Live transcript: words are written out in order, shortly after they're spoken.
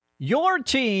Your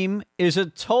team is a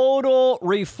total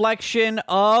reflection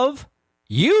of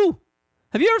you.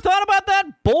 Have you ever thought about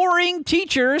that? Boring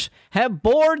teachers have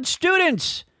bored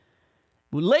students.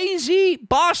 Lazy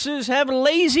bosses have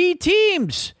lazy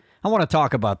teams. I want to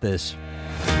talk about this.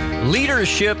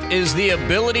 Leadership is the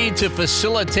ability to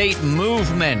facilitate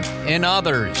movement in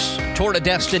others toward a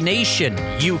destination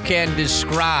you can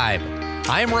describe.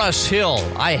 I'm Russ Hill.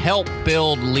 I help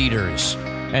build leaders.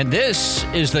 And this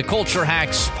is the Culture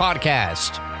Hacks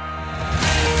Podcast.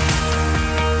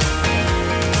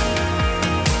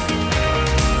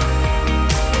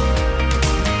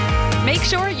 Make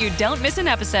sure you don't miss an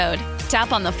episode.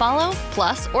 Tap on the follow,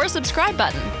 plus, or subscribe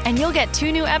button, and you'll get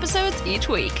 2 new episodes each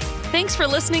week. Thanks for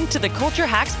listening to the Culture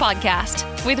Hacks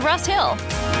Podcast with Russ Hill.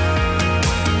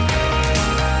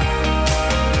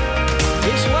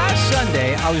 This last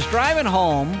Sunday, I was driving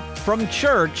home from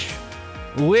church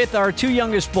with our 2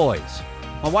 youngest boys.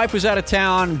 My wife was out of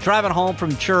town, driving home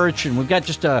from church, and we've got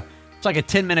it's like a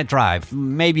 10-minute drive,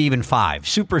 maybe even 5,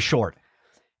 super short.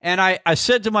 And I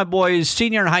said to my boys,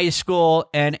 senior in high school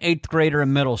and 8th grader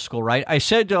in middle school, right? I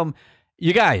said to them,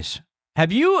 you guys,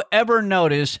 have you ever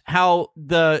noticed how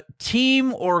the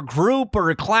team or group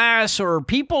or class or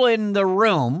people in the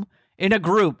room, in a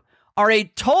group, are a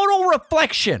total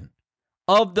reflection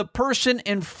of the person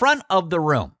in front of the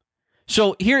room?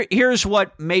 So here's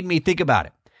what made me think about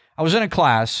it. I was in a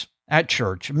class at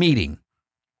church, a meeting,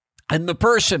 and the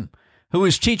person who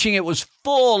was teaching it was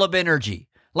full of energy,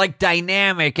 like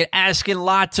dynamic and asking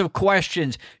lots of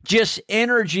questions, just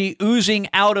energy oozing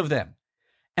out of them.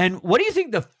 And what do you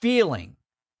think the feeling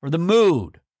or the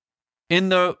mood in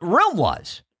the room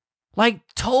was? Like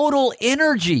total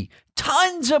energy.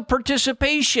 Tons of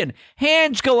participation,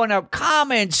 hands going up,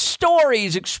 comments,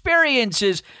 stories,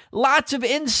 experiences, lots of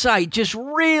insight, just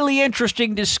really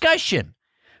interesting discussion,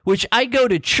 which I go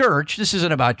to church. This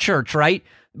isn't about church, right?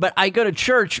 But I go to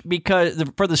church because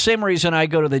for the same reason I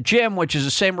go to the gym, which is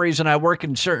the same reason I work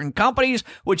in certain companies,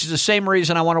 which is the same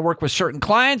reason I want to work with certain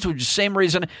clients, which is the same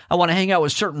reason I want to hang out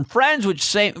with certain friends, which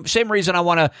is the same reason I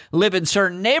want to live in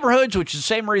certain neighborhoods, which is the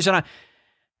same reason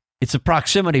it's a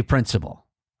proximity principle.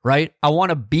 Right? I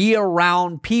want to be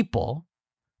around people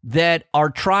that are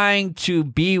trying to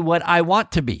be what I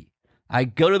want to be. I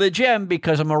go to the gym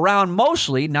because I'm around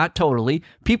mostly, not totally,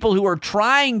 people who are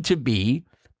trying to be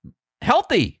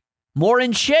healthy, more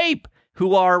in shape,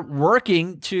 who are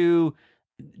working to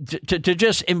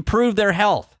just improve their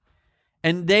health.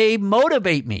 And they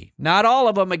motivate me. Not all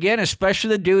of them, again,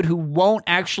 especially the dude who won't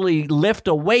actually lift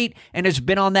a weight and has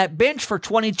been on that bench for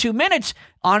 22 minutes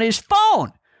on his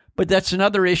phone. But that's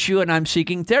another issue, and I'm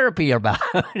seeking therapy about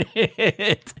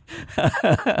it.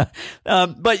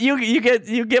 But you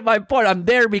get my point. I'm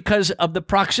there because of the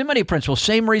proximity principle.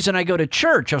 Same reason I go to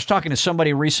church. I was talking to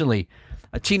somebody recently,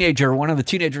 a teenager, one of the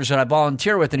teenagers that I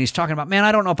volunteer with, and he's talking about, man,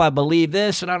 I don't know if I believe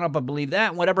this, and I don't know if I believe that,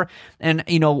 and whatever. And,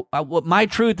 what my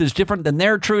truth is different than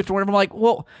their truth, or whatever. I'm like,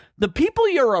 well, the people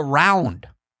you're around,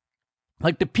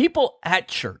 like the people at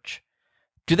church,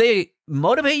 do they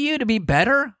motivate you to be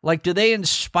better? Like, do they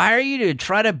inspire you to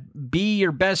try to be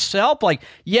your best self? Like,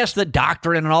 yes, the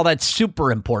doctrine and all that's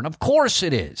super important. Of course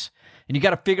it is. And you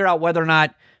got to figure out whether or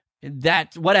not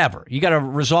that, whatever. You got to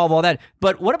resolve all that.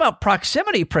 But what about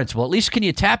proximity principle? At least can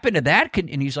you tap into that?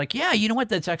 And he's like, yeah, you know what?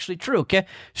 That's actually true. Okay.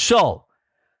 So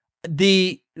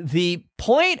the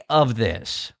point of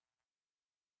this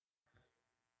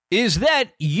is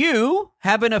that you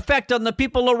have an effect on the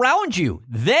people around you.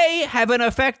 They have an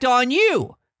effect on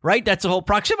you, right? That's the whole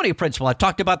proximity principle. I've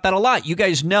talked about that a lot. You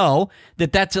guys know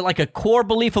that that's like a core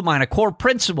belief of mine, a core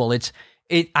principle.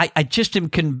 I just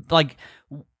am like,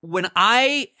 when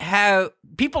I have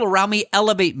people around me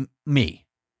elevate me.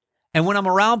 And when I'm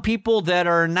around people that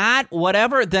are not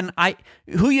whatever, then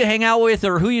who you hang out with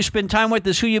or who you spend time with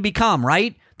is who you become,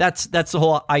 right? That's the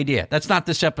whole idea. That's not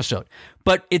this episode.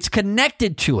 But it's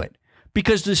connected to it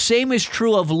because the same is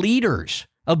true of leaders,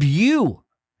 of you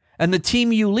and the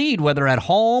team you lead, whether at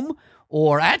home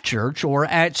or at church or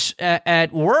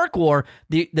at work or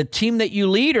the team that you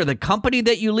lead or the company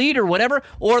that you lead or whatever,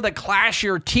 or the class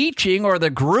you're teaching or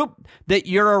the group that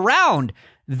you're around.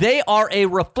 They are a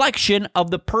reflection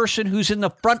of the person who's in the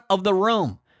front of the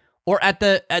room or at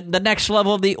the next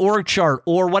level of the org chart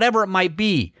or whatever it might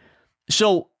be.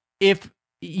 So if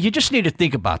you just need to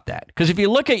think about that, because if you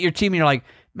look at your team and you're like,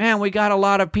 man, we got a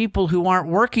lot of people who aren't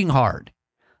working hard.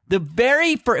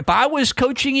 If I was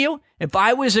coaching you, if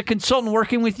I was a consultant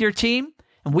working with your team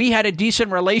and we had a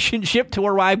decent relationship to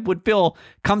where I would feel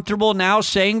comfortable now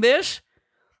saying this,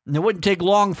 and it wouldn't take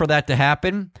long for that to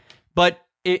happen. But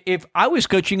if I was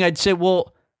coaching, I'd say,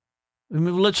 well,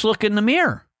 let's look in the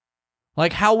mirror.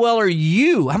 Like, how well are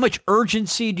you? How much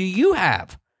urgency do you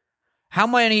have? How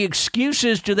many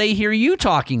excuses do they hear you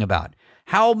talking about?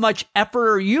 How much effort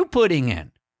are you putting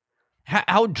in?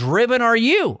 How driven are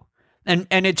you? And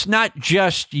it's not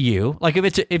just you. Like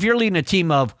if you're leading a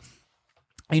team of,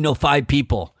 5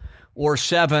 people or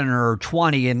 7 or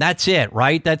 20, and that's it,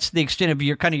 right? That's the extent of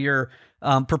your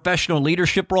professional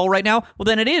leadership role right now. Well,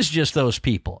 then it is just those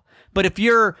people. But if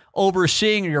you're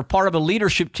overseeing, or you're part of a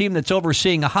leadership team that's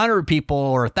overseeing 100 people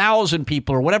or 1,000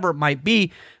 people or whatever it might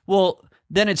be, well,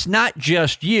 then it's not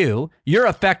just you. You're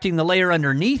affecting the layer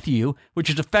underneath you, which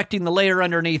is affecting the layer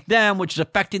underneath them, which is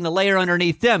affecting the layer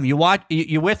underneath them. You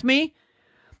with me?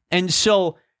 And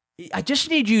so I just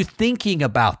need you thinking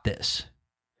about this.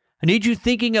 I need you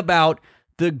thinking about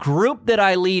the group that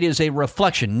I lead is a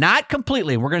reflection, not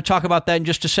completely. We're going to talk about that in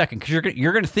just a second, because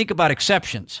you're going to think about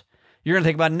exceptions. You're going to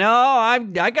think about, no, I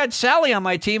got Sally on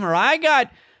my team, or I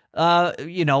got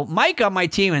Mike on my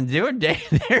team, and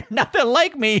they're nothing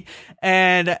like me,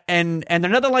 and they're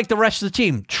nothing like the rest of the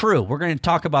team. True. We're going to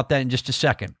talk about that in just a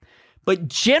second. But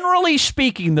generally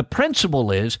speaking, the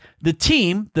principle is the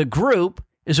team, the group,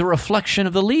 is a reflection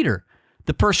of the leader,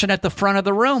 the person at the front of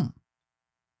the room.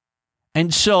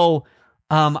 And so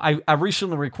I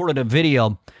recently recorded a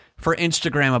video for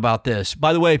Instagram about this.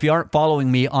 By the way, if you aren't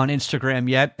following me on Instagram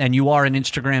yet, and you are an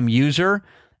Instagram user,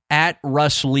 at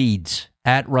Russ Leads,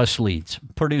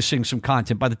 producing some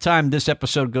content. By the time this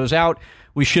episode goes out,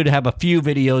 we should have a few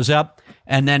videos up,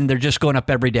 and then they're just going up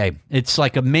every day. It's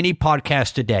like a mini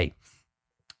podcast a day,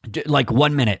 like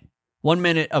 1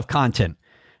 minute of content.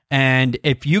 And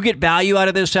if you get value out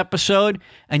of this episode,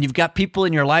 and you've got people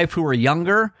in your life who are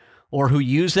younger or who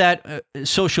use that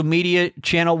social media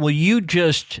channel, will you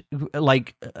just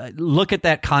look at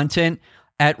that content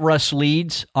at Russ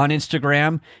Leads on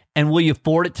Instagram, and will you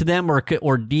forward it to them or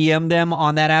DM them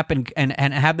on that app and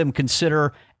have them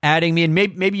consider adding me? And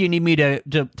maybe you need me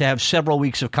to have several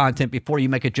weeks of content before you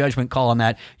make a judgment call on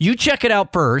that. You check it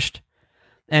out first,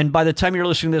 and by the time you're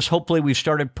listening to this, hopefully we've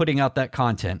started putting out that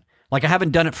content. Like, I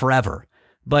haven't done it forever,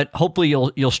 but hopefully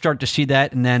you'll start to see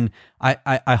that, and then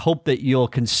I hope that you'll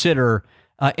consider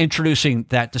introducing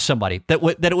that to somebody that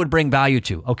it would bring value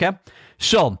to. Okay,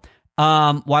 so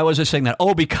why was I saying that?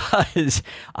 Oh, because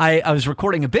I was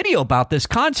recording a video about this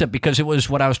concept, because it was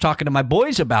what I was talking to my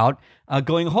boys about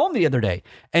going home the other day,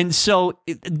 and so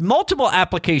multiple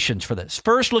applications for this.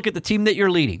 First, look at the team that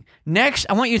you're leading. Next,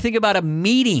 I want you to think about a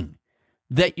meeting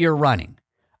that you're running,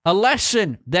 a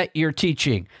lesson that you're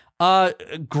teaching, a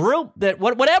group that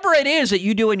whatever it is that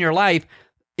you do in your life.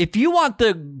 If you want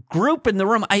the group in the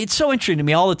room, it's so interesting to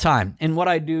me all the time in what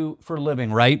I do for a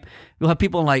living, right? You'll have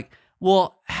people like,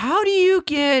 well, how do you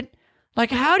get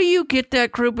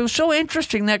that group? It was so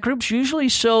interesting. That group's usually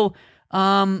so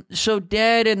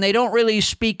dead, and they don't really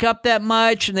speak up that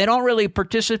much, and they don't really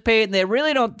participate, and they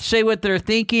really don't say what they're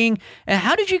thinking. And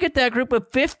how did you get that group of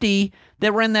 50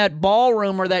 that were in that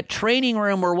ballroom or that training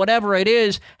room or whatever it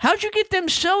is? How'd you get them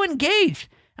so engaged?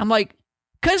 I'm like,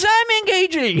 because I'm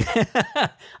engaging.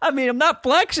 I mean, I'm not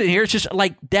flexing here. It's just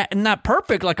like that, not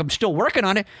perfect. Like, I'm still working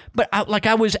on it. But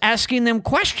I was asking them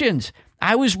questions.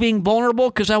 I was being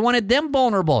vulnerable because I wanted them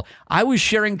vulnerable. I was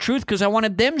sharing truth because I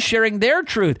wanted them sharing their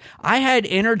truth. I had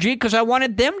energy because I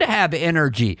wanted them to have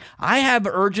energy. I have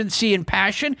urgency and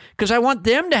passion because I want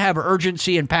them to have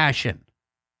urgency and passion.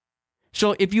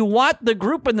 So if you want the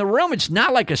group in the room, it's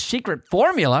not like a secret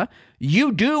formula.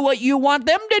 You do what you want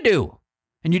them to do,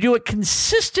 and you do it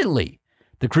consistently.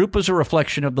 The group is a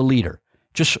reflection of the leader.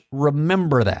 Just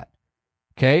remember that,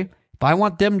 okay? If I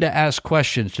want them to ask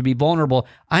questions, to be vulnerable,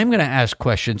 I'm going to ask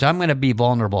questions. I'm going to be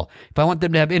vulnerable. If I want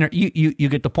them to have you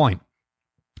get the point.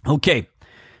 Okay,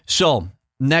 so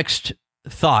next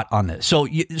thought on this. So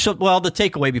the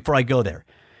takeaway before I go there,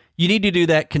 you need to do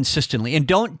that consistently, and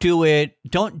don't do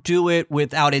it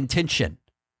without intention.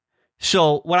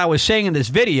 So what I was saying in this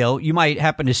video, you might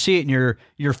happen to see it in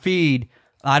your feed.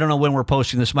 I don't know when we're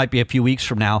posting this. Might be a few weeks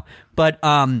from now, but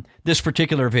this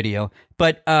particular video.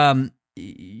 But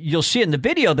you'll see in the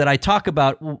video that I talk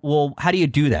about, well, how do you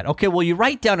do that? Okay, well, you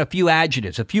write down a few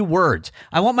adjectives, a few words.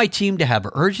 I want my team to have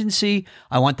urgency.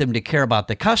 I want them to care about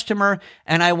the customer,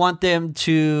 and I want them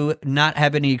to not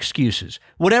have any excuses.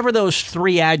 Whatever those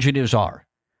 3 adjectives are,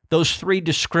 those 3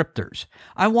 descriptors.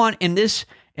 I want in this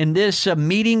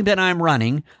meeting that I'm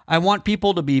running, I want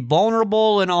people to be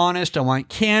vulnerable and honest. I want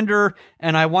candor,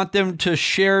 and I want them to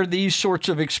share these sorts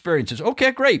of experiences.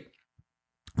 Okay, great.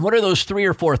 What are those 3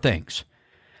 or 4 things?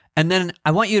 And then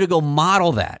I want you to go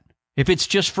model that. If it's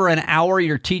just for an hour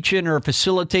you're teaching or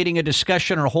facilitating a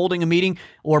discussion or holding a meeting,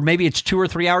 or maybe it's 2 or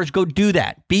 3 hours, go do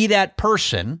that. Be that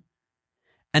person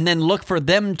and then look for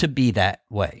them to be that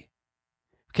way.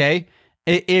 Okay?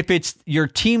 If it's your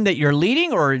team that you're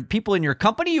leading or people in your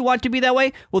company you want to be that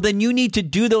way, well, then you need to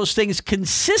do those things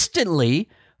consistently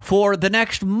for the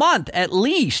next month at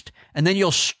least, and then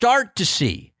you'll start to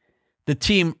see the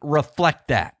team reflect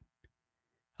that.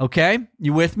 Okay?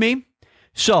 You with me?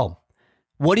 So,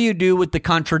 what do you do with the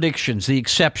contradictions, the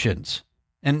exceptions?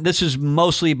 And this is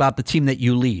mostly about the team that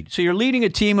you lead. So you're leading a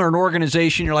team or an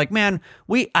organization. You're like, man,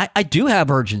 I do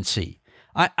have urgency.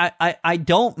 I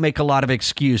don't make a lot of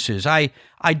excuses.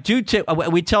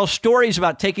 We tell stories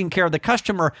about taking care of the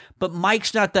customer, but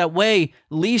Mike's not that way.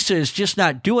 Lisa is just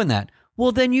not doing that.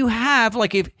 Well, then you have,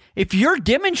 like, if you're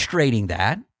demonstrating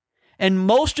that, and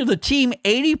most of the team,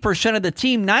 80% of the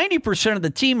team, 90% of the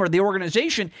team or the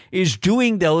organization is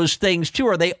doing those things too,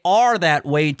 or they are that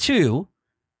way too,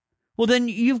 well, then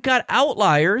you've got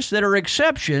outliers that are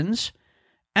exceptions,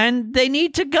 and they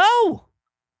need to go.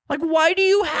 Like, why do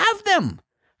you have them?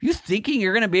 You thinking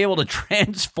you're going to be able to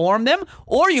transform them?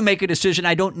 Or you make a decision,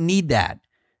 I don't need that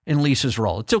in Lisa's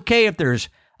role. It's okay if there's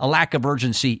a lack of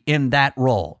urgency in that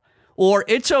role. Or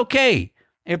it's okay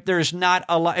if there's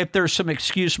if there's some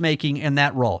excuse making in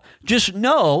that role. Just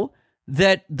know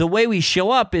that the way we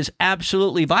show up is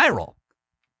absolutely viral.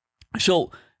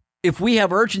 So if we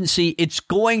have urgency, it's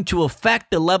going to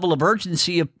affect the level of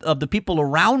urgency of the people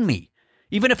around me.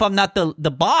 Even if I'm not the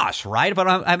boss, right? If I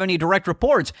don't have any direct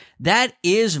reports, that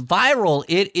is viral.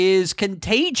 It is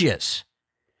contagious.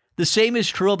 The same is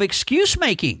true of excuse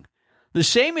making. The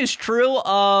same is true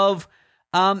of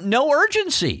no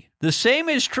urgency. The same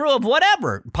is true of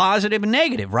whatever, positive and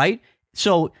negative, right?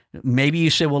 So maybe you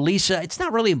say, well, Lisa, it's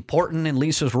not really important in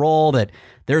Lisa's role that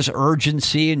there's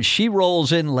urgency and she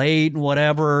rolls in late and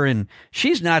whatever, and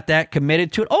she's not that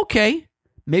committed to it. Okay,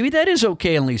 maybe that is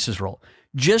okay in Lisa's role.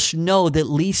 Just know that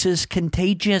Lisa's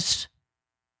contagious.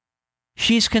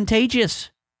 She's contagious.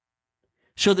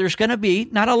 So there's going to be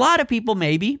not a lot of people,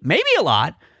 maybe a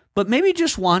lot, but maybe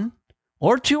just one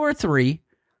or two or three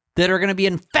that are going to be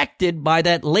infected by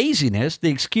that laziness, the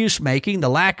excuse making, the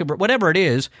lack of whatever it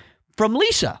is from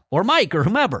Lisa or Mike or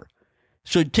whomever.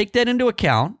 So take that into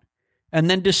account and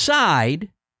then decide,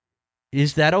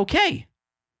 is that okay?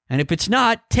 And if it's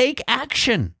not, take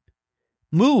action.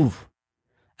 Move.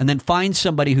 And then find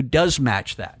somebody who does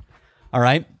match that. All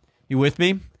right? You with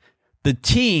me? The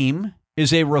team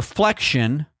is a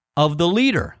reflection of the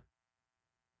leader.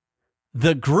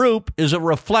 The group is a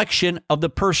reflection of the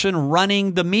person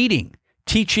running the meeting,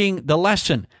 teaching the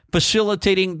lesson,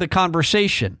 facilitating the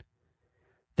conversation.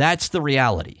 That's the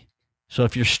reality. So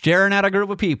if you're staring at a group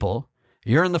of people,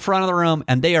 you're in the front of the room,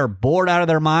 and they are bored out of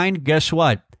their mind, guess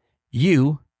what?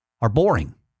 You are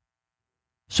boring.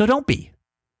 So don't be.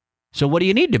 So what do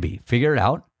you need to be? Figure it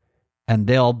out, and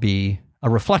they'll be a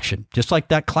reflection. Just like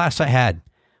that class I had.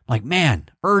 Like, man,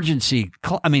 urgency,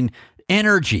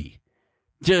 energy,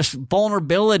 just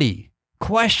vulnerability,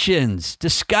 questions,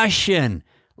 discussion,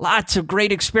 lots of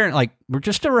great experience. Like, we're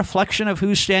just a reflection of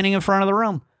who's standing in front of the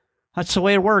room. That's the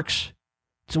way it works.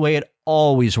 It's the way it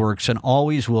always works and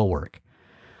always will work.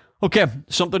 Okay,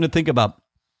 something to think about.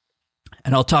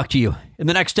 And I'll talk to you in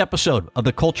the next episode of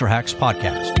the Culture Hacks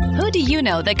Podcast. Who do you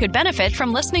know that could benefit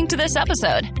from listening to this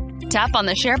episode? Tap on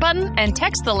the share button and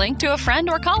text the link to a friend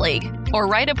or colleague, or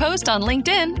write a post on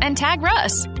LinkedIn and tag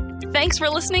Russ. Thanks for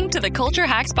listening to the Culture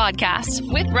Hacks Podcast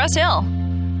with Russ Hill.